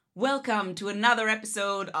Welcome to another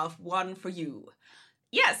episode of One for You.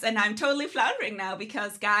 Yes, and I'm totally floundering now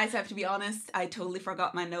because, guys, I have to be honest, I totally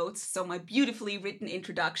forgot my notes, so my beautifully written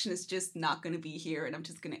introduction is just not going to be here, and I'm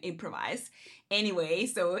just going to improvise. Anyway,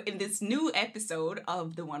 so in this new episode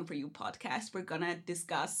of the One for You podcast, we're going to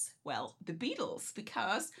discuss, well, the Beatles,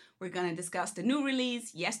 because we're going to discuss the new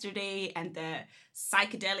release yesterday and the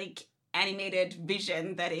psychedelic animated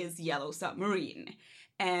vision that is Yellow Submarine.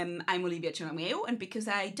 I'm Olivia Tjon-A-Meeuw, and because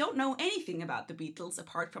I don't know anything about the Beatles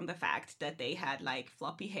apart from the fact that they had like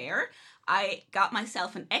floppy hair, I got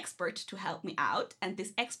myself an expert to help me out, and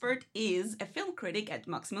this expert is a film critic at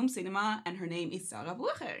Maximum Cinema, and her name is Sara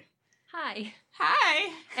Bucher. Hi.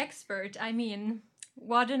 Hi. Expert. I mean,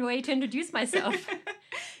 what a way to introduce myself.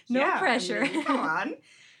 No pressure. I mean, come on.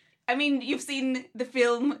 I mean, you've seen the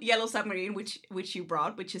film Yellow Submarine, which you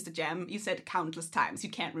brought, which is the gem. You said countless times. You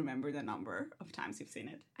can't remember the number of times you've seen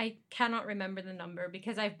it. I cannot remember the number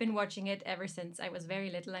because I've been watching it ever since I was very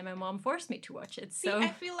little and my mom forced me to watch it. So see,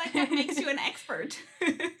 I feel like that makes you an expert.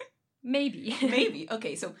 Maybe. Maybe.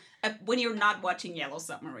 Okay, so when you're not watching Yellow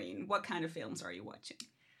Submarine, what kind of films are you watching?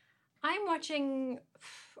 I'm watching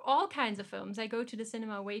all kinds of films. I go to the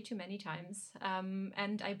cinema way too many times.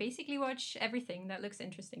 And I basically watch everything that looks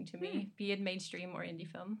interesting to me, be it mainstream or indie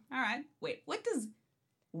film. All right. Wait, what does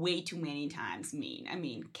way too many times mean? I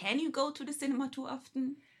mean, can you go to the cinema too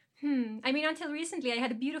often? I mean, until recently, I had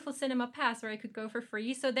a beautiful cinema pass where I could go for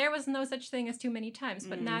free. So there was no such thing as too many times.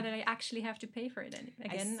 But now that I actually have to pay for it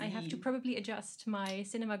again, I have to probably adjust my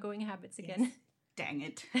cinema going habits again. Yes. Dang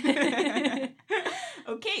it.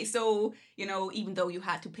 Okay, so, even though you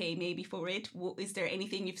had to pay maybe for it, is there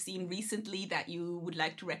anything you've seen recently that you would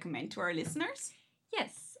like to recommend to our listeners?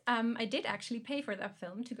 Yes, I did actually pay for that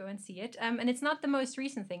film to go and see it. And it's not the most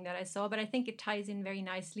recent thing that I saw, but I think it ties in very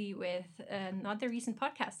nicely with another recent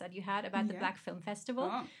podcast that you had about the Black Film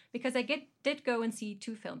Festival. Because I did go and see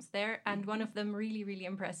two films there, and one of them really, really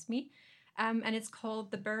impressed me. And it's called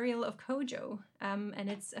The Burial of Kojo. And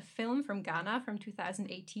it's a film from Ghana from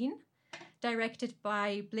 2018, directed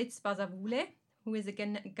by Blitz Bazavule, who is a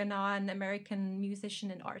Ghanaian American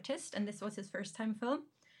musician and artist. And this was his first time film.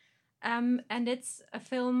 And it's a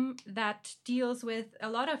film that deals with a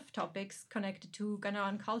lot of topics connected to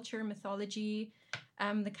Ghanaian culture, mythology,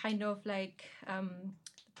 the kind of like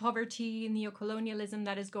poverty, neocolonialism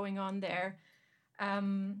that is going on there.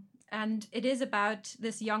 And it is about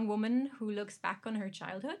this young woman who looks back on her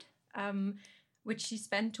childhood, which she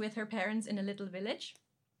spent with her parents in a little village.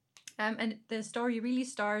 And the story really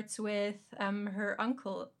starts with her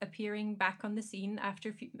uncle appearing back on the scene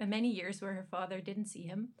after many years where her father didn't see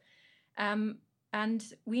him. And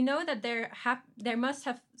we know that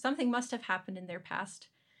something must have happened in their past,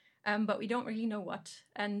 but we don't really know what.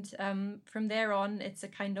 And from there on, it's a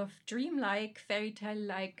kind of dreamlike, fairy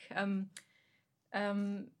tale-like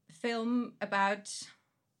film about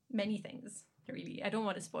many things, really. I don't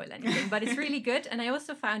want to spoil anything, but it's really good. And I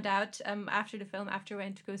also found out after the film, after I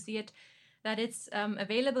went to go see it, that it's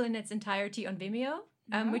available in its entirety on Vimeo,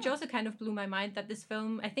 which also kind of blew my mind that this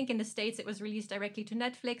film, I think in the States it was released directly to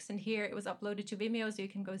Netflix, and here it was uploaded to Vimeo, so you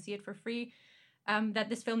can go see it for free. That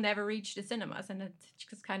this film never reached the cinemas, and it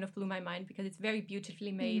just kind of blew my mind because it's very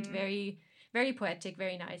beautifully made, very, very poetic,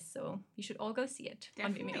 very nice. So you should all go see it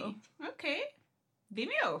on Vimeo. Okay.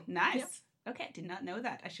 Vimeo, nice. Yep. Okay, I did not know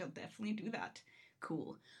that. I shall definitely do that.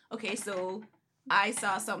 Cool. Okay, so I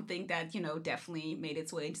saw something that, definitely made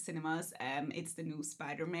its way into cinemas. It's the new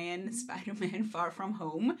Spider-Man Far From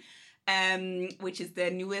Home, which is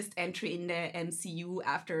the newest entry in the MCU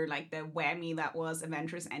after like the whammy that was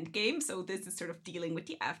Avengers Endgame. So this is sort of dealing with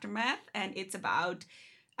the aftermath, and it's about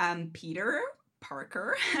Peter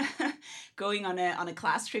Parker going on a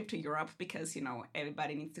class trip to Europe because,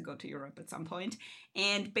 everybody needs to go to Europe at some point.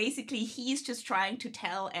 And basically he's just trying to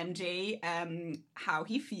tell MJ how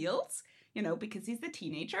he feels, because he's the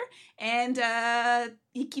teenager. And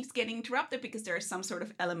he keeps getting interrupted because there are some sort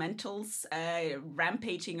of elementals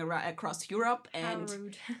rampaging across Europe. And how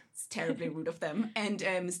rude. It's terribly rude of them. And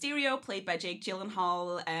Mysterio, played by Jake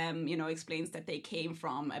Gyllenhaal, explains that they came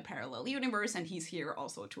from a parallel universe and he's here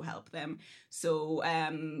also to help them. So,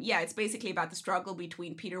 it's basically about the struggle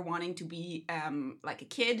between Peter wanting to be like a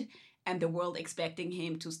kid and the world expecting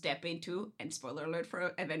him to step into, and spoiler alert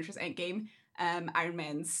for Avengers Endgame, Iron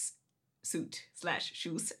Man's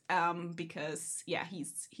suit/shoes, because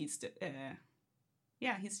he's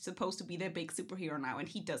supposed to be the big superhero now, and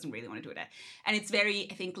he doesn't really want to do that. And it's very,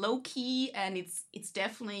 I think, low key, and it's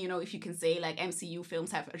definitely, if you can say like MCU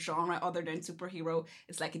films have a genre other than superhero,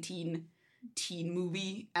 it's like a teen teen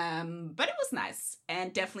movie. But it was nice,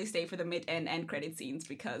 and definitely stay for the mid and end credit scenes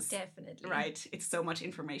because definitely, right, it's so much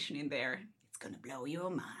information in there. It's gonna blow your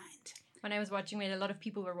mind. When I was watching it, a lot of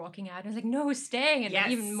people were walking out. I was like, no, staying. And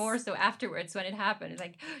then even more so afterwards when it happened. It's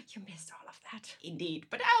like, oh, you missed all of that. Indeed.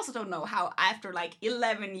 But I also don't know how after like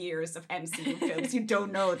 11 years of MCU films, you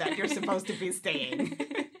don't know that you're supposed to be staying.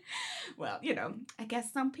 Well, you know, I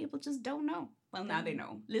guess some people just don't know. Well, now they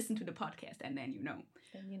know. Listen to the podcast and then you know.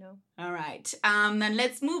 Then you know. All right. Then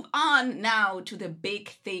let's move on now to the big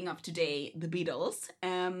thing of today, the Beatles.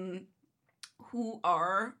 Who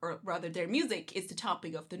are, or rather their music is the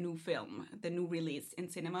topic of the new film, the new release in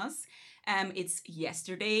cinemas. It's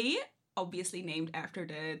Yesterday, obviously named after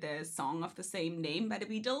the song of the same name by the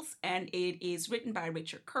Beatles. And it is written by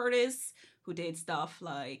Richard Curtis, who did stuff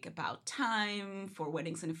like About Time, For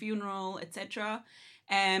Weddings and a Funeral, etc.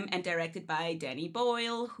 And directed by Danny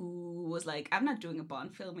Boyle, who was like, I'm not doing a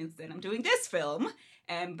Bond film, instead I'm doing this film.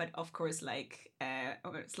 But of course, like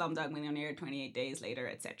Slumdog Millionaire, 28 Days Later,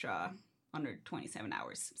 etc., under 27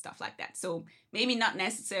 hours, stuff like that. So maybe not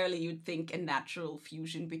necessarily you'd think a natural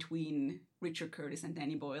fusion between Richard Curtis and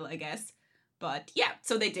Danny Boyle, I guess. But yeah,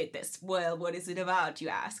 so they did this. Well, what is it about, you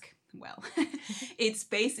ask? Well, it's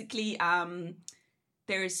basically,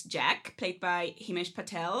 there's Jack, played by Himesh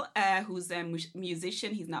Patel, who's a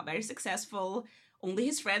musician. He's not very successful. Only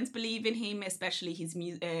his friends believe in him, especially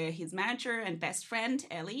his manager and best friend,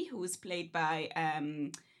 Ellie, who is played by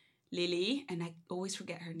Lily, and I always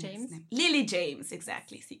forget her name. Lily James,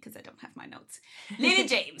 exactly. See, because I don't have my notes. Lily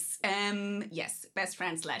James, yes, best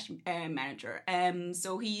friend / manager.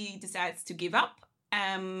 So he decides to give up,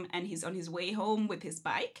 and he's on his way home with his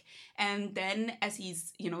bike. And then, as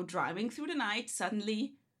he's driving through the night,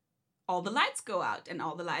 suddenly all the lights go out, and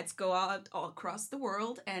all the lights go out all across the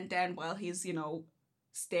world. And then, while he's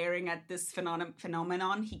staring at this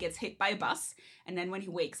phenomenon, he gets hit by a bus, and then when he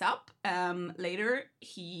wakes up later,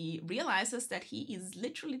 he realizes that he is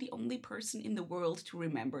literally the only person in the world to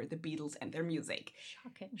remember the Beatles and their music.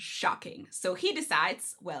 Shocking. So he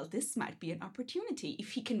decides, well, this might be an opportunity.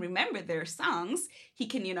 If he can remember their songs, he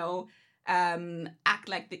can act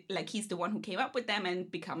like he's the one who came up with them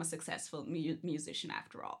and become a successful musician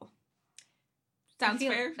after all. Sounds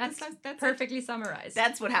fair? That's perfectly summarized.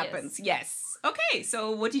 That's what happens, yes. Okay,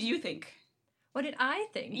 so what did you think? What did I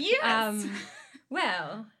think? Yes!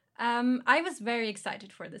 I was very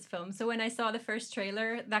excited for this film. So when I saw the first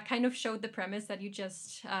trailer, that kind of showed the premise that you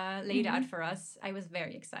just laid out for us. I was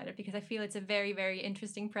very excited because I feel it's a very, very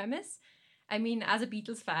interesting premise. I mean, as a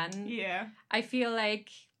Beatles fan, I feel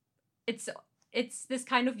like it's this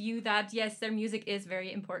kind of view that, yes, their music is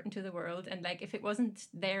very important to the world. And like, if it wasn't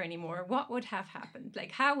there anymore, what would have happened?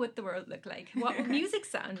 Like, how would the world look like? What would music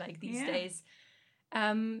sound like these days?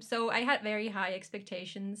 So I had very high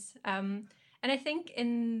expectations. And I think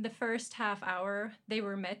in the first half hour, they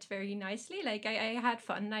were met very nicely. Like, I had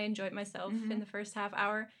fun. I enjoyed myself in the first half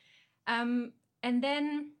hour. And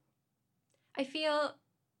then I feel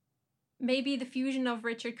maybe the fusion of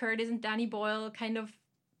Richard Curtis and Danny Boyle kind of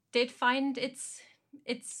did find its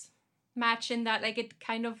match in that, like, it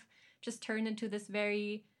kind of just turned into this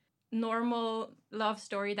very normal love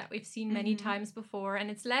story that we've seen many times before,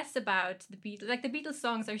 and it's less about the Beatles. Like, the Beatles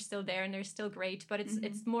songs are still there and they're still great, but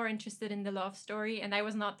it's more interested in the love story, and I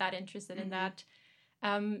was not that interested in that.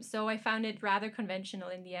 So I found it rather conventional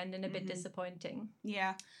in the end and a bit disappointing.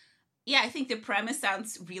 Yeah, I think the premise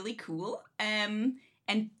sounds really cool.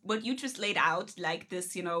 And what you just laid out, like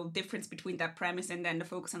this, difference between that premise and then the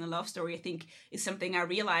focus on the love story, I think is something I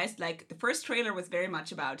realized. Like, the first trailer was very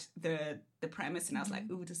much about the premise, and I was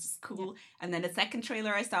like, ooh, this is cool. Yeah. And then the second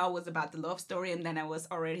trailer I saw was about the love story, and then I was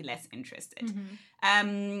already less interested.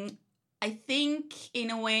 I think, in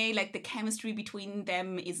a way, like, the chemistry between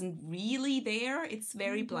them isn't really there. It's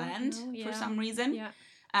very bland for some reason. Yeah.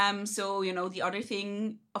 So, the other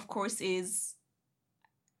thing, of course, is,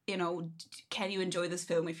 can you enjoy this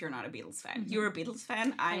film if you're not a Beatles fan? You're a Beatles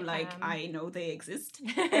fan. I know they exist.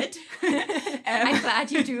 I'm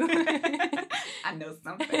glad you do. I know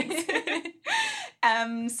some things.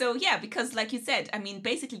 So yeah, because like you said, I mean,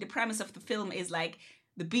 basically the premise of the film is like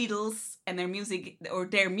the Beatles and their music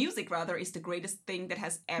rather, is the greatest thing that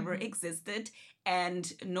has ever existed.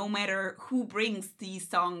 And no matter who brings these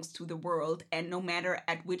songs to the world, and no matter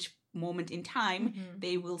at which moment in time,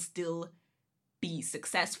 they will still be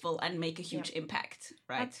successful and make a huge impact,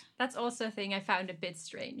 right? That's also a thing I found a bit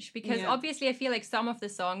strange, because obviously I feel like some of the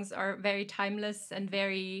songs are very timeless and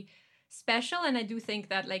very special, and I do think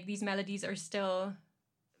that, like, these melodies are still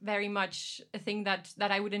very much a thing that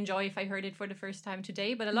I would enjoy if I heard it for the first time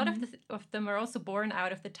today, but a lot of them are also born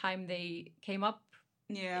out of the time they came up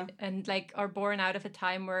and like are born out of a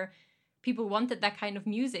time where people wanted that kind of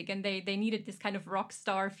music and they needed this kind of rock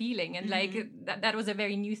star feeling, and like that was a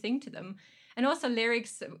very new thing to them. And also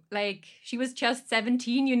lyrics, like, she was just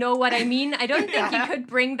 17, you know what I mean? I don't think you could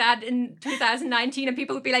bring that in 2019 and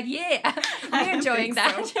people would be like, yeah, we're enjoying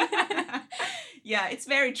that. So. Yeah, it's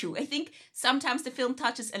very true. I think sometimes the film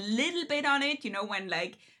touches a little bit on it, you know, when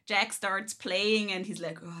like Jack starts playing and he's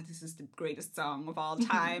like, oh, this is the greatest song of all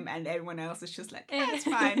time. And everyone else is just like, it's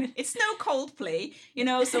fine. It's no Coldplay, you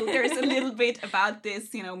know, so there's a little bit about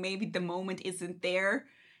this, you know, maybe the moment isn't there.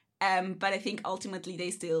 But I think ultimately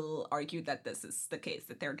they still argue that this is the case,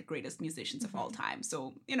 that they're the greatest musicians of all time.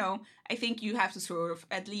 So, you know, I think you have to sort of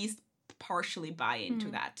at least partially buy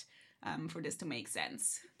into that for this to make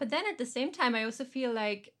sense. But then at the same time, I also feel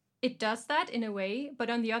like it does that in a way.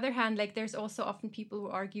 But on the other hand, like there's also often people who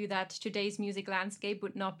argue that today's music landscape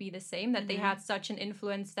would not be the same, that they had such an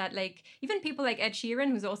influence that like even people like Ed Sheeran,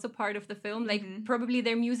 who's also part of the film, like probably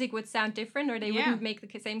their music would sound different or they wouldn't make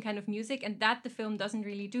the same kind of music. And that the film doesn't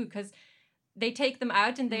really do, because they take them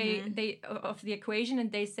out and they of the equation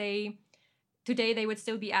and they say today they would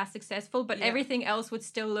still be as successful, but everything else would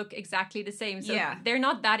still look exactly the same. So they're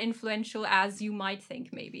not that influential as you might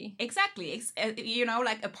think, maybe. Exactly. You know,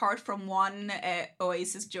 like apart from one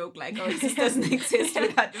Oasis joke, like Oasis doesn't exist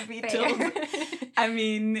without the Beatles. I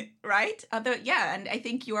mean, right? And I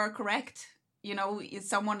think you are correct. You know,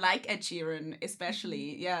 someone like Ed Sheeran,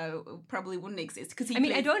 especially, probably wouldn't exist. Cause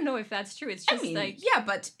I don't know if that's true. It's just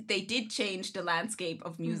but they did change the landscape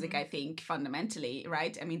of music, I think, fundamentally,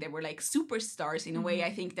 right? I mean, they were like superstars in a way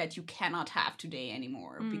I think that you cannot have today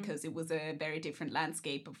anymore, because it was a very different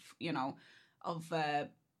landscape of, you know, of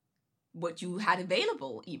what you had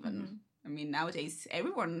available even. I mean, nowadays,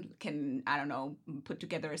 everyone can, I don't know, put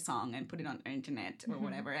together a song and put it on the internet or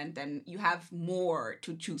whatever. And then you have more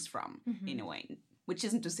to choose from in a way, which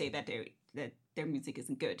isn't to say that their music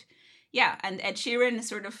isn't good. Yeah, and Ed Sheeran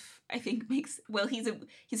sort of, I think,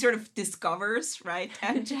 he sort of discovers, right,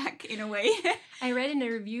 Jack in a way. I read in a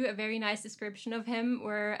review a very nice description of him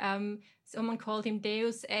where someone called him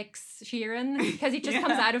Deus Ex Sheeran, because he just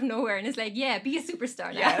comes out of nowhere and is like, yeah, be a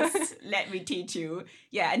superstar now. Yes, let me teach you.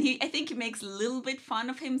 Yeah, and I think he makes a little bit fun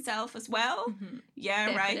of himself as well.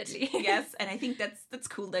 Yeah, definitely. Right. Yes, and I think that's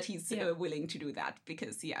cool that he's willing to do that,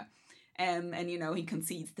 because and you know, he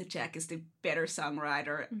concedes that Jack is the better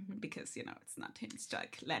songwriter because, you know, it's not him, it's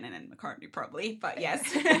like Lennon and McCartney probably, but yes.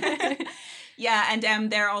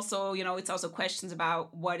 And there are also, you know, it's also questions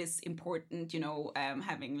about what is important, you know,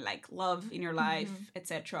 having like love in your life,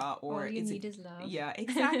 etc. Or all you need is love. Yeah,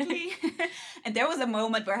 exactly. And there was a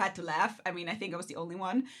moment where I had to laugh. I mean, I think I was the only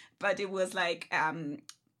one, but it was like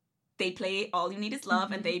they play All You Need Is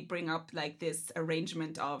Love, and they bring up like this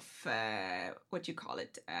arrangement of what you call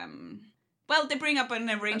it. Well, they bring up an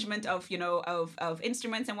arrangement of, you know, of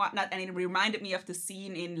instruments and whatnot, and it reminded me of the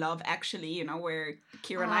scene in Love Actually, you know, where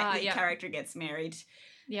Keira Knightley's character gets married.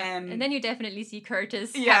 Yeah, and then you definitely see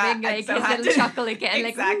Curtis having like his little chuckle again.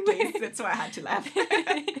 Exactly, like, that's why I had to laugh.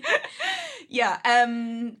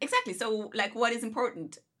 Exactly. So, like, what is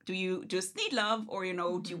important? Do you just need love, or, you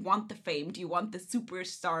know, do you want the fame? Do you want the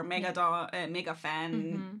superstar, mega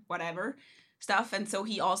fan, whatever stuff? And so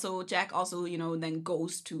Jack also, you know, then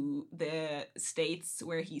goes to the States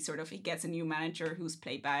where he gets a new manager who's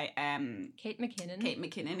played by Kate McKinnon.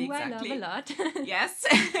 Who exactly. I love a lot. Yes.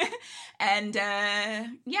 And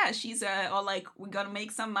she's all like, we're gonna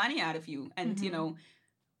make some money out of you. And you know,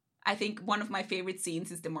 I think one of my favorite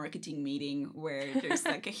scenes is the marketing meeting where there's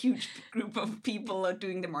like a huge group of people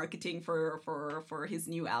doing the marketing for his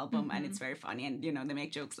new album, and it's very funny. And, you know, they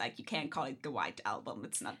make jokes like, you can't call it the White Album,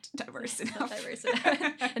 it's not diverse enough. Not diverse enough.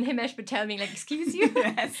 And Himesh Patel being like, excuse you?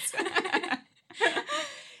 Yes.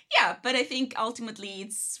 Yeah, but I think ultimately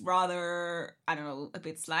it's rather, I don't know, a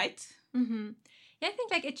bit slight. Yeah, I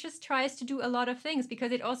think like it just tries to do a lot of things,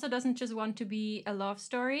 because it also doesn't just want to be a love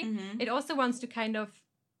story. It also wants to kind of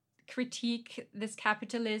critique this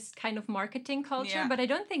capitalist kind of marketing culture, but I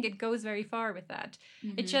don't think it goes very far with that.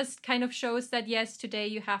 It just kind of shows that, yes, today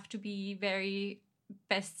you have to be very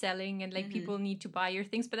best-selling and like people need to buy your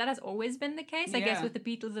things, but that has always been the case. I guess with the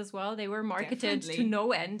Beatles as well, they were marketed to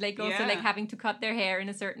no end, like also like having to cut their hair in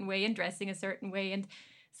a certain way and dressing a certain way, and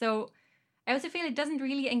so I also feel it doesn't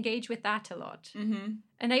really engage with that a lot.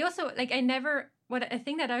 And I also like a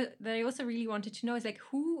thing that I also really wanted to know is like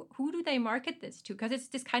who do they market this to? Because it's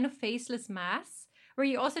this kind of faceless mass where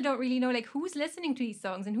you also don't really know like who's listening to these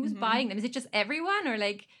songs and who's buying them. Is it just everyone, or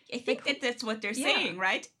like I think that's what they're saying,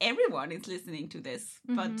 right? Everyone is listening to this,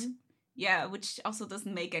 but which also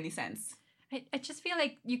doesn't make any sense. I just feel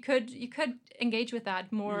like you could engage with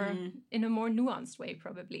that more in a more nuanced way,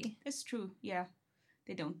 probably. It's true. Yeah,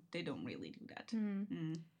 they don't really do that.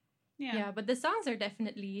 Yeah, but the songs are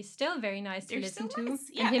definitely still very nice to listen to. Nice.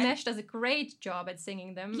 Yeah, and Himesh does a great job at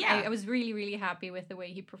singing them. Yeah. I was really, really happy with the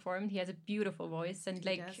way he performed. He has a beautiful voice, and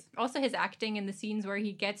also his acting in the scenes where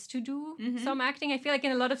he gets to do some acting. I feel like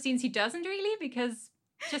in a lot of scenes he doesn't really, because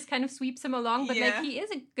it just kind of sweeps him along. But like, he is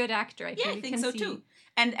a good actor. I think so too.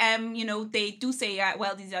 And they do say,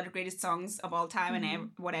 well, these are the greatest songs of all time and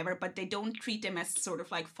whatever, but they don't treat them as sort of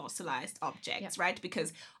like fossilized objects, right?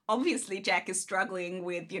 Because obviously Jack is struggling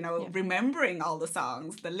with, remembering all the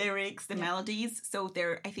songs, the lyrics, the melodies. So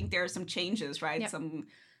I think there are some changes, right?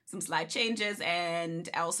 Some slight changes, and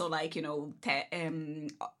also like, for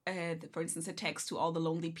instance, a text to all the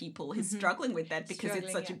lonely people. He's struggling with that because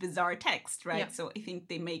it's such a bizarre text, right? Yeah. So I think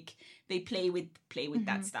they play with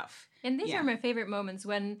that stuff. And these are my favorite moments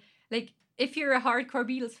when, like, if you're a hardcore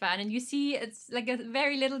Beatles fan and you see it's like a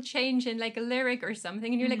very little change in like a lyric or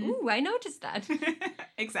something, and you're like, ooh, I noticed that.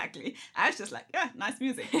 Exactly. I was just like, nice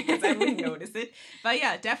music, because I wouldn't notice it. But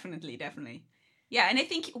yeah, definitely. Yeah, and I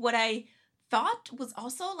think what I thought was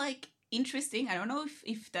also like interesting, I don't know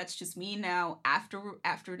if that's just me now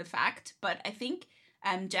after the fact, but I think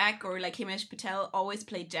Jack, or like Himesh Patel, always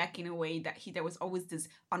played Jack in a way that there was always this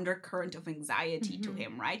undercurrent of anxiety to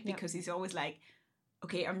him, right? Because he's always like,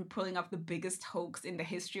 okay, I'm pulling off the biggest hoax in the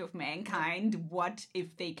history of mankind. What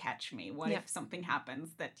if they catch me? What if something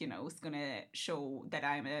happens that, is going to show that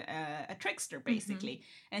I'm a trickster, basically?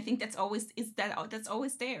 And I think that's always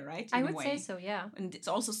there, right? I would say so, yeah. And it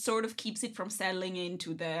also sort of keeps it from settling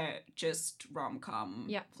into the just rom-com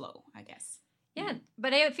flow, I guess. Yeah,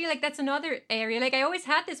 but I feel like that's another area. Like, I always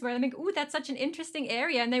had this where I'm like, ooh, that's such an interesting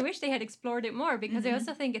area. And I wish they had explored it more, because I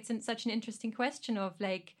also think it's such an interesting question of,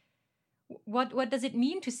 like, what does it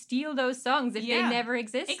mean to steal those songs if they never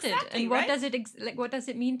existed? Exactly, and what does it what does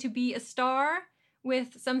it mean to be a star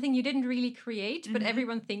with something you didn't really create, but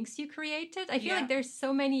everyone thinks you created? I feel like there's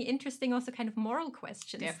so many interesting also kind of moral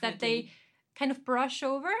questions that they kind of brush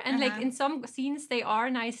over. And like in some scenes they are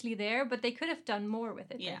nicely there, but they could have done more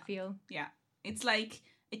with it, I feel. Yeah. It's like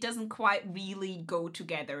it doesn't quite really go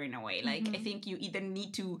together in a way. Like I think you either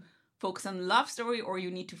need to focus on the love story, or you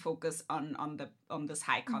need to focus on this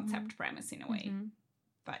high concept premise in a way.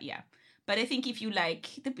 But yeah. But I think if you like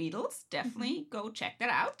the Beatles, definitely go check that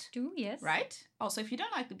out. Do, yes. Right? Also, if you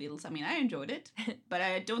don't like the Beatles, I mean, I enjoyed it, but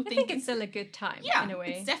I don't think it's still a good time, in a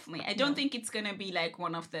way. It's definitely. I don't think it's going to be like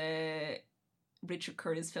one of the Richard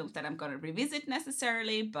Curtis films that I'm going to revisit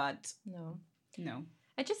necessarily, but no.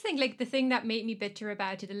 I just think like the thing that made me bitter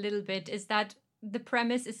about it a little bit is that the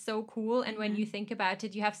premise is so cool, and when you think about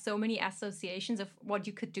it, you have so many associations of what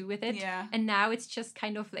you could do with it. Yeah. And now it's just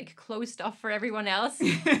kind of like closed off for everyone else.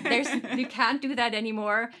 You can't do that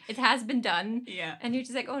anymore. It has been done. Yeah. And you're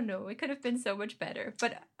just like, oh no, it could have been so much better.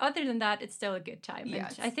 But other than that, it's still a good time.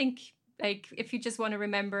 Yes. And I think like if you just want to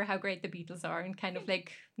remember how great the Beatles are and kind of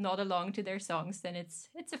like nod along to their songs, then it's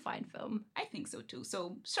a fine film. I think so too.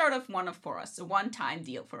 So sort of for us, a one-time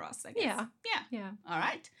deal for us, I guess. Yeah. All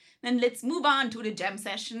right. Then let's move on to the jam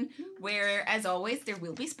session, where, as always, there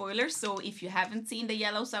will be spoilers. So if you haven't seen the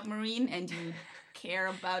Yellow Submarine and you care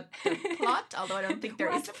about the plot, although I don't think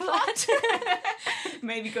there is a plot,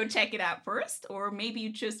 maybe go check it out first, or maybe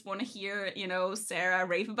you just want to hear, Sarah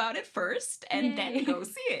rave about it first and then go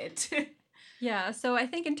see it. Yeah, so I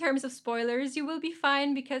think in terms of spoilers, you will be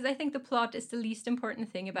fine, because I think the plot is the least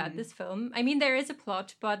important thing about this film. I mean, there is a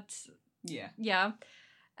plot, but yeah.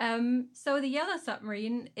 So The Yellow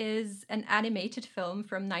Submarine is an animated film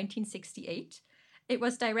from 1968. It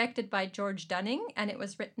was directed by George Dunning, and it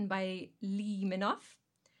was written by Lee Minoff.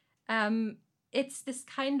 It's this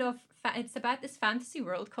kind of it's about this fantasy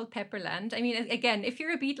world called Pepperland. I mean, again, if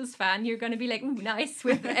you're a Beatles fan, you're going to be like, ooh, nice,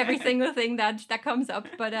 with every single thing that comes up.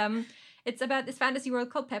 But it's about this fantasy world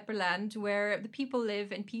called Pepperland, where the people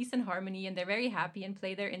live in peace and harmony, and they're very happy and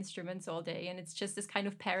play their instruments all day. And it's just this kind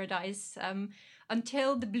of paradise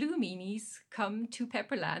until the blue meanies come to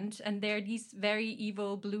Pepperland. And they're these very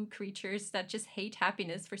evil blue creatures that just hate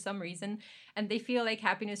happiness for some reason. And they feel like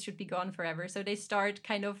happiness should be gone forever. So they start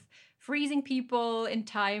kind of freezing people in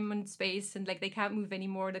time and space, and like they can't move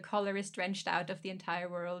anymore. The color is drenched out of the entire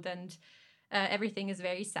world, and everything is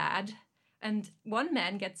very sad. And one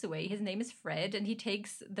man gets away. His name is Fred, and he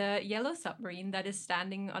takes the yellow submarine that is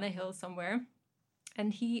standing on a hill somewhere.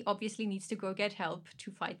 And he obviously needs to go get help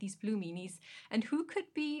to fight these blue meanies. And who could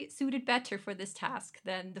be suited better for this task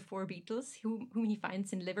than the four Beatles, whom he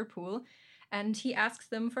finds in Liverpool? And he asks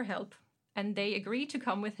them for help. and they agree to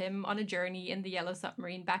come with him on a journey in the Yellow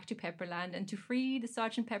Submarine back to Pepperland and to free the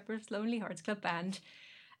Sgt. Pepper's Lonely Hearts Club Band.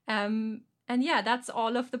 And yeah, that's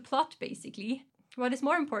all of the plot, basically. What is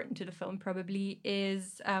more important to the film probably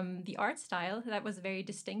is the art style that was very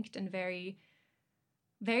distinct and very,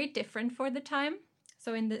 very different for the time.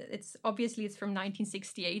 So it's obviously from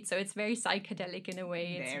 1968, so it's very psychedelic in a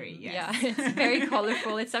way. Yeah, it's very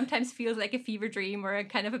colorful. It sometimes feels like a fever dream or a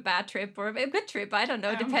kind of a bad trip or a good trip. I don't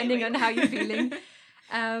know, depending on how you're feeling.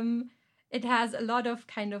 It has a lot of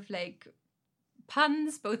kind of like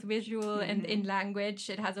puns, both visual and in language.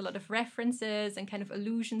 It has a lot of references and kind of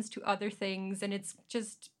allusions to other things, and it's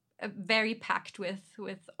just very packed with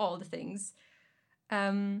all the things.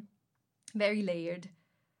 Very layered.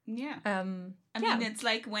 Yeah. I mean, it's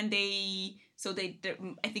like when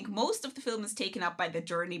I think most of the film is taken up by the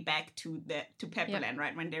journey back to Pepperland,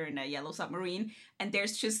 right? When they're in a Yellow Submarine, and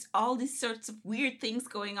there's just all these sorts of weird things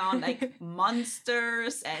going on, like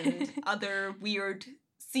monsters and other weird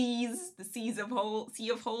seas, the sea of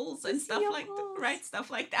holes and stuff like that, right? Stuff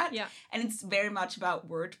like that. Yeah. And it's very much about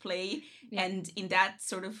wordplay, and in that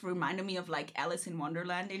sort of reminded me of like Alice in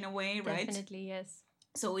Wonderland in a way, right? Definitely, yes.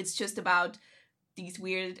 So it's just about these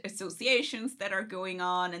weird associations that are going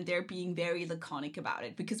on, and they're being very laconic about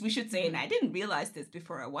it. Because we should say, and I didn't realize this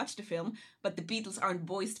before I watched the film, but the Beatles aren't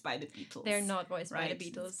voiced by the Beatles. They're not voiced by the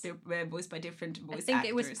Beatles. They're voiced by different voice actors. I think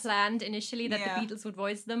it was planned initially that the Beatles would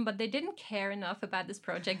voice them, but they didn't care enough about this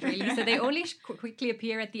project, really. So they only quickly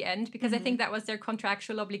appear at the end, because I think that was their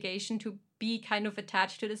contractual obligation to be kind of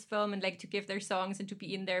attached to this film and like to give their songs and to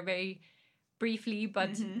be in there very briefly,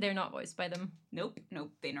 but they're not voiced by them. Nope,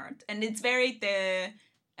 they're not. And it's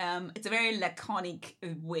it's a very laconic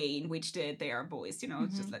way in which they are voiced. You know,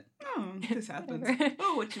 it's just like, oh, this happens.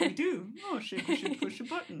 Oh, what should we do? Oh, we should push a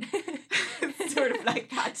button. It's sort of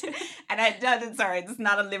like that. And sorry, it's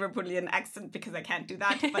not a Liverpoolian accent because I can't do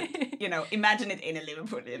that. But, you know, imagine it in a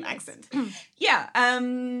Liverpoolian accent. Yeah.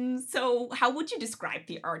 So how would you describe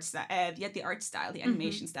the art style, the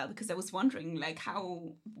animation style? Because I was wondering, like,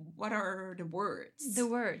 what are the words? The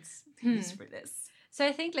words. Used for this? So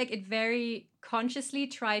I think like it very consciously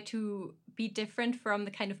tried to be different from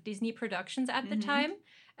the kind of Disney productions at the time.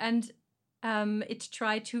 And it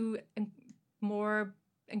tried to more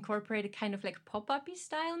incorporate a kind of like pop-up-y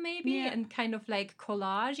style maybe, and kind of like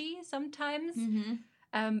collage-y sometimes.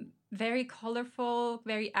 Very colorful,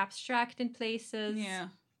 very abstract in places.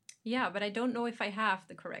 Yeah, but I don't know if I have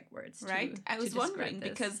the correct words. Right, I was wondering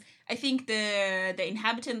because I think the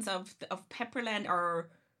inhabitants of Pepperland are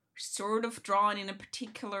sort of drawn in a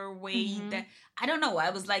particular way that I don't know.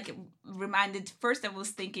 I was like reminded first. I was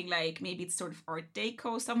thinking like maybe it's sort of Art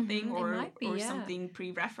Deco something or something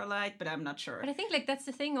pre-Raphaelite, but I'm not sure. But I think like that's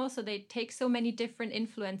the thing. Also, they take so many different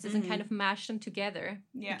influences and kind of mash them together.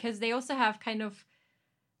 Yeah, because they also have kind of.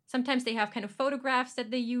 Sometimes they have kind of photographs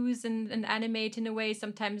that they use and animate in a way.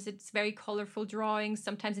 Sometimes it's very colorful drawings.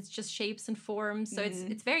 Sometimes it's just shapes and forms. So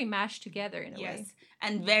it's very mashed together in a way. Yes,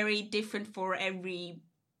 and very different for every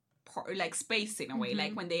like space in a way.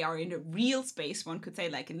 Like when they are in a real space, one could say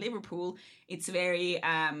like in Liverpool, it's very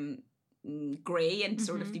gray and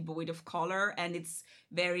sort of devoid of color, and it's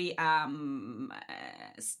very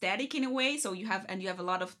static in a way. So you have a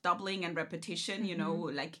lot of doubling and repetition, you know,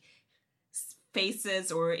 like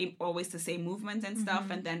faces or always the same movements and stuff,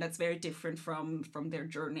 and then that's very different from their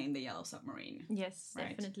journey in the Yellow Submarine. Yes,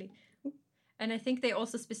 definitely. And I think they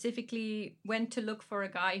also specifically went to look for a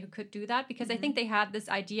guy who could do that, because I think they had this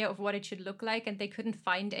idea of what it should look like, and they couldn't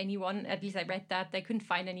find anyone, at least I read that, they couldn't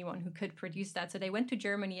find anyone who could produce that. So they went to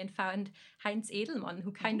Germany and found Heinz Edelmann,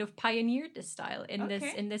 who kind of pioneered this style in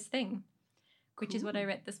this thing, which is what I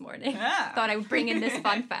read this morning. Thought I would bring in this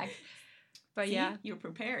fun fact. But see, you're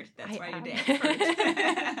prepared. That's why you're the expert.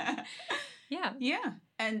 Yeah.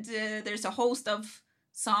 And there's a host of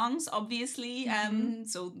songs, obviously,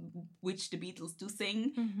 so which the Beatles do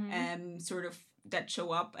sing, sort of that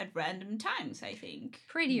show up at random times, I think.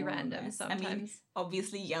 Pretty random sometimes. I mean,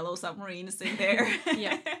 obviously Yellow Submarine is in there.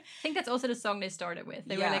 I think that's also the song they started with.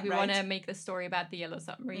 They were like, we want to make the story about the Yellow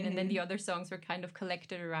Submarine, and then the other songs were kind of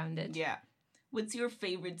collected around it. Yeah. What's your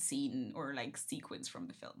favorite scene or like sequence from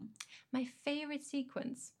the film? My favorite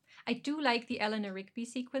sequence? I do like the Eleanor Rigby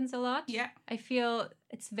sequence a lot. Yeah. I feel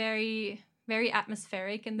it's very, very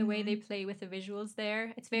atmospheric in the way they play with the visuals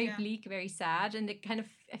there. It's very bleak, very sad. And it kind of,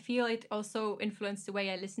 I feel it also influenced the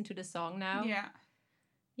way I listen to the song now. Yeah.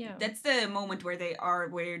 Yeah. That's the moment where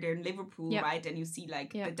they're in Liverpool, right? And you see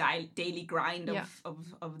like the daily grind of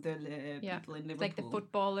the people in Liverpool. Like the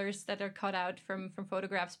footballers that are cut out from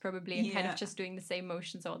photographs probably, and kind of just doing the same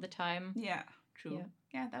motions all the time. Yeah, True.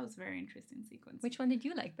 Yeah, that was a very interesting sequence. Which one did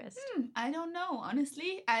you like best? I don't know.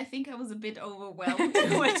 Honestly, I think I was a bit overwhelmed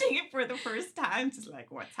watching it for the first time. Just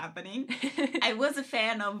like, what's happening? I was a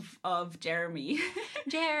fan of Jeremy.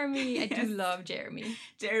 Jeremy. Yes. I do love Jeremy.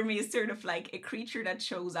 Jeremy is sort of like a creature that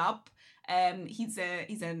shows up.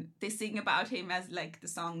 They sing about him as like the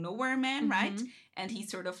song Nowhere Man, right? And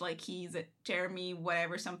he's sort of like, he's a Jeremy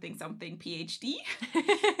whatever something PhD.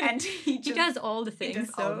 And he does all the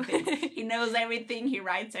things. All the things. He knows everything, he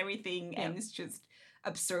writes everything, and it's just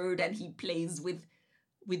absurd, and he plays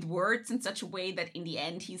with words in such a way that in the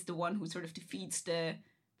end he's the one who sort of defeats the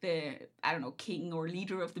I don't know, king or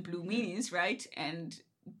leader of the Blue Meanies, right? And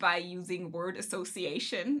by using word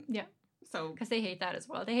association. Yeah. So, because they hate that as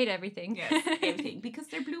well. They hate everything. Yes, everything. Because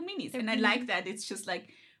they're Blue Meanies. And I like that. It's just like,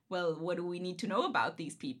 well, what do we need to know about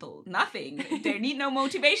these people? Nothing. They need no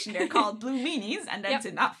motivation. They're called Blue Meanies, and that's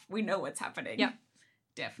enough. We know what's happening. Yep.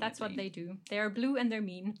 Definitely. That's what they do. They are blue and they're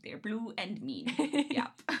mean. They're blue and mean.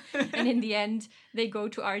 Yep. And in the end, they go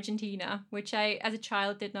to Argentina, which I, as a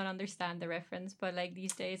child, did not understand the reference. But like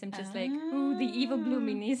these days, I'm just like, ooh, the evil Blue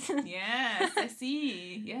Meanies. Yes, I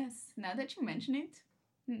see. Yes. Now that you mention it.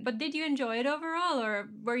 But did you enjoy it overall, or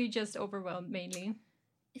were you just overwhelmed mainly?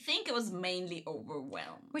 I think it was mainly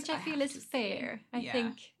overwhelmed. Which I feel is fair. I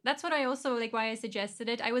think that's what I also, like, why I suggested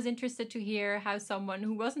it. I was interested to hear how someone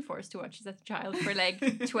who wasn't forced to watch this as a child for like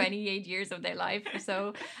 28 years of their life or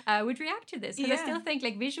so would react to this. Because I still think,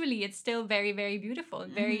 like, visually it's still very, very beautiful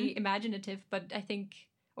and very imaginative. But I think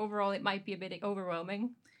overall it might be a bit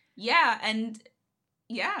overwhelming. Yeah, and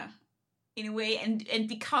in a way. And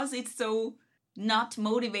because it's so not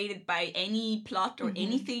motivated by any plot or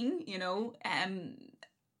anything, you know,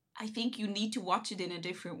 I think you need to watch it in a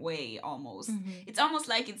different way almost. It's almost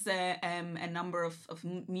like it's a number of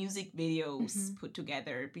music videos put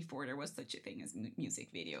together before there was such a thing as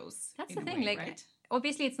music videos. That's the thing, way, like, right?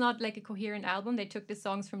 Obviously it's not like a coherent album. They took the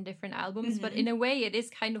songs from different albums, but in a way it is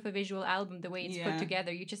kind of a visual album the way it's put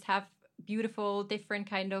together. You just have beautiful different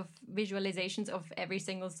kind of visualizations of every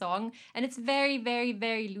single song, and it's very, very,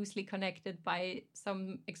 very loosely connected by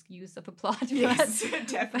some excuse of a plot. Yes,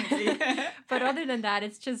 definitely. But other than that,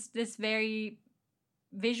 it's just this very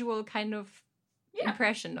visual kind of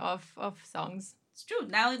impression of songs. It's true.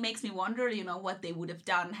 Now it makes me wonder, you know, what they would have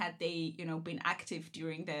done had they, you know, been active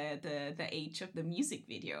during the age of the music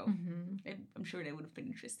video. I'm sure that would have been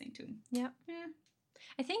interesting too. Yeah.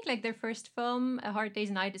 I think like their first film, A Hard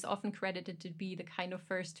Day's Night, is often credited to be the kind of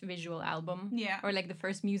first visual album. Yeah. Or like the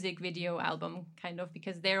first music video album, kind of,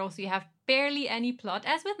 because there also you have barely any plot,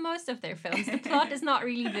 as with most of their films. The plot is not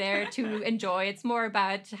really there to enjoy. It's more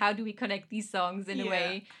about how do we connect these songs in a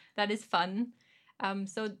way that is fun.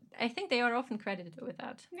 So I think they are often credited with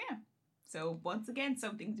that. Yeah. So once again,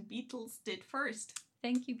 something the Beatles did first.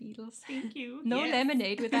 Thank you, Beatles. Thank you. No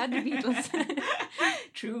lemonade without the Beatles.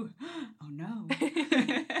 True. Oh, no.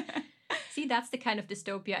 See, that's the kind of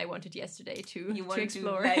dystopia I wanted yesterday to You wanted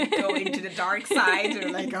explore. To like, go into the dark side or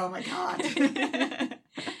like, oh my God.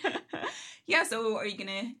 Yeah, so are you going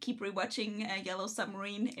to keep rewatching Yellow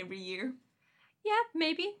Submarine every year? Yeah,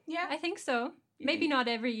 maybe. Yeah, I think so. Maybe not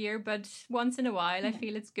every year, but once in a while, I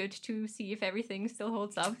feel it's good to see if everything still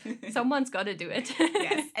holds up. Someone's got to do it.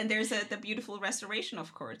 Yes, and there's the beautiful restoration,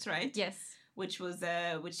 of course, right? Yes. Which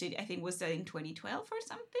I think was in 2012 or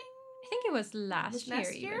something? I think it was last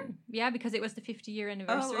year even. Yeah, because it was the 50-year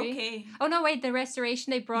anniversary. Oh, okay. Oh, no, wait, the restoration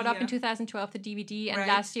they brought up in 2012 to DVD, and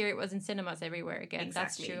last year it was in cinemas everywhere again.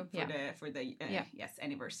 Exactly. That's true. For the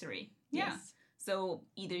anniversary. Yeah. Yes. So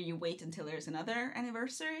either you wait until there's another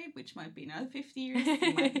anniversary, which might be another 50 years,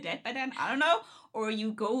 you might be dead by then, I don't know, or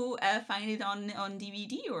you go find it on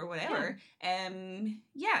DVD or whatever.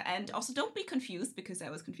 Yeah. And also don't be confused, because I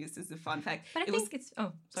was confused as a fun fact. But I think it's...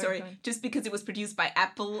 Oh, sorry. Just because it was produced by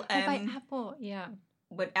Apple. By Apple, yeah.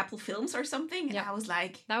 But Apple Films or something, and I was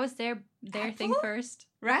like... That was their thing first.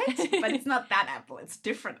 Right? But it's not that Apple, it's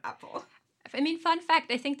different Apple. I mean, fun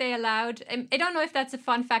fact, I think they allowed, I don't know if that's a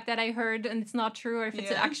fun fact that I heard and it's not true, or if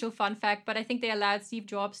it's an actual fun fact, but I think they allowed Steve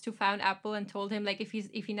Jobs to found Apple and told him, like, if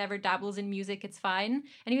he never dabbles in music, it's fine.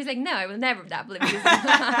 And he was like, no, I will never dabble in music.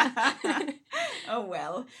 Oh,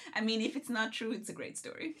 well. I mean, if it's not true, it's a great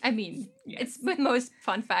story. I mean, it's with most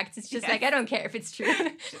fun facts, it's just like, I don't care if it's true.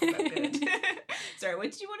 Just so good. Sorry,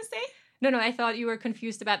 what did you want to say? No, I thought you were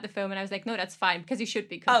confused about the film, and I was like, no, that's fine, because you should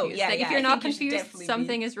be confused. Oh, yeah, if you're not confused,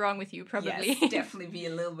 something is wrong with you, probably. Yes, definitely be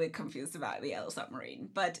a little bit confused about the Yellow Submarine.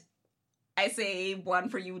 But I say one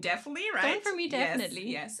for you, definitely, right? One for me,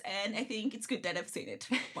 definitely. Yes, and I think it's good that I've seen it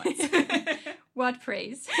once. What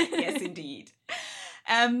praise. Yes, indeed.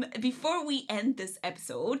 Before we end this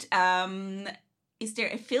episode, is there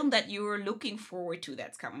a film that you're looking forward to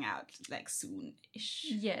that's coming out like soon-ish?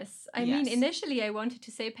 Yes. I mean, initially I wanted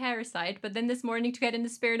to say Parasite, but then this morning, to get in the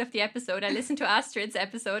spirit of the episode, I listened to Astrid's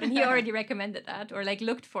episode and he already recommended that, or like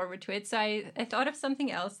looked forward to it. So I thought of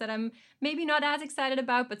something else that I'm maybe not as excited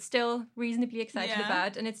about, but still reasonably excited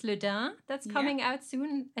about. And it's Le Dain that's coming out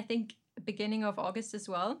soon. I think beginning of August as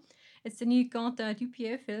well. It's the new Quentin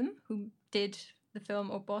Dupieux film, who did the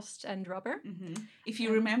film Au Poste and Rubber. If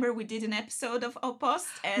you remember, we did an episode of Au Poste,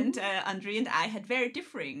 and André and I had very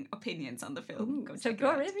differing opinions on the film.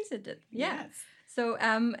 Go revisit it. Yeah. Yes. So,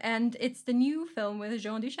 and it's the new film with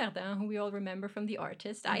Jean Dujardin, who we all remember from The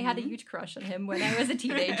Artist. I had a huge crush on him when I was a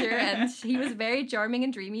teenager, and he was very charming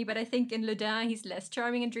and dreamy. But I think in Le Dain, he's less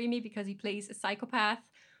charming and dreamy because he plays a psychopath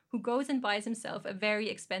who goes and buys himself a very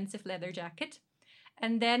expensive leather jacket.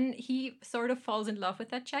 And then he sort of falls in love with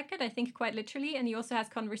that jacket, I think quite literally. And he also has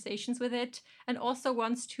conversations with it and also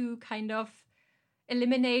wants to kind of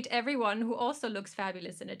eliminate everyone who also looks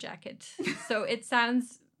fabulous in a jacket. So it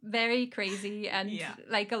sounds very crazy and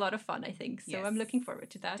like a lot of fun, I think. So I'm looking forward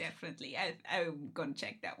to that. Definitely. I'm going to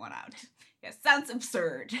check that one out. Yes, sounds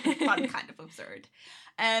absurd. Fun kind of absurd.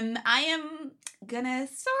 I am going to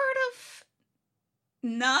sort of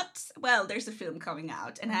there's a film coming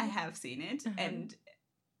out and I have seen it and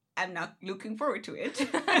I'm not looking forward to it.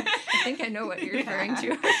 I think I know what you're referring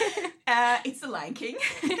to. It's The Lion King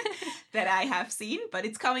that I have seen, but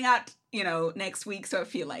it's coming out, next week. So I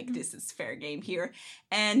feel like this is fair game here.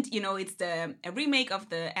 And, it's a remake of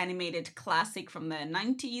the animated classic from the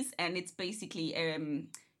 90s. And it's basically,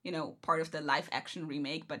 part of the live action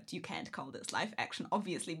remake, but you can't call this live action,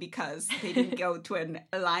 obviously, because they didn't go to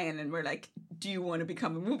a lion and were like, do you want to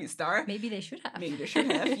become a movie star? Maybe they should have.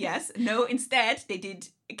 Yes. No, instead, they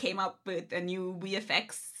came up with a new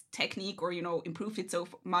VFX technique or, improved it so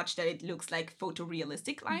much that it looks like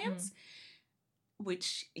photorealistic lions,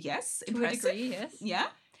 which, yes, impressive. To a degree, yes. Yeah.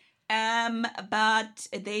 But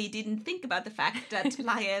they didn't think about the fact that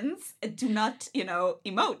lions do not,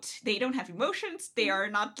 emote. They don't have emotions. They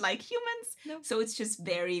are not like humans. Nope. So it's just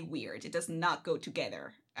very weird. It does not go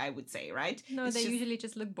together, I would say, right? No, they usually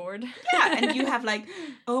just look bored. Yeah, and you have like,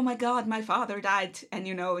 oh my God, my father died. And,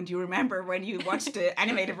 and you remember when you watched the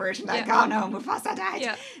animated version, like, oh no, Mufasa died.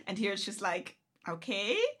 Yeah. And here it's just like,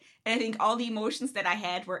 okay. And I think all the emotions that I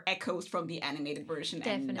had were echoes from the animated version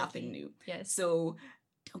and nothing new. Yes. So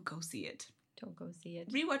don't go see it. Don't go see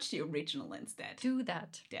it. Rewatch the original instead. Do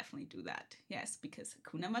that. Definitely do that. Yes, because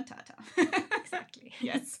Hakuna Matata. Exactly.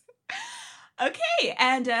 Yes. Okay,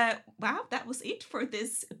 and wow, that was it for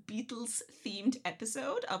this Beatles-themed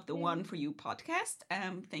episode of the One For You podcast.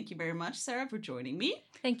 Thank you very much, Sarah, for joining me.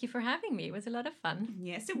 Thank you for having me. It was a lot of fun.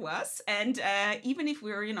 Yes, it was. And even if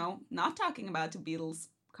we're, not talking about the Beatles,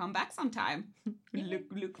 come back sometime.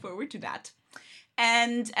 Look forward to that.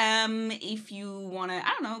 And if you want to,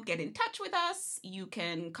 get in touch with us, you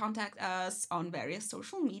can contact us on various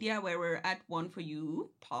social media where we're at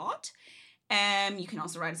OneForYouPod. You can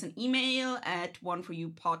also write us an email at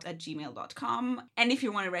oneforyoupod@gmail.com. And if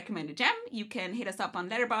you want to recommend a gem, you can hit us up on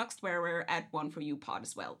Letterboxd where we're at OneForYouPod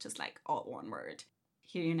as well, just like all one word.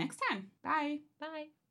 Hear you next time. Bye. Bye.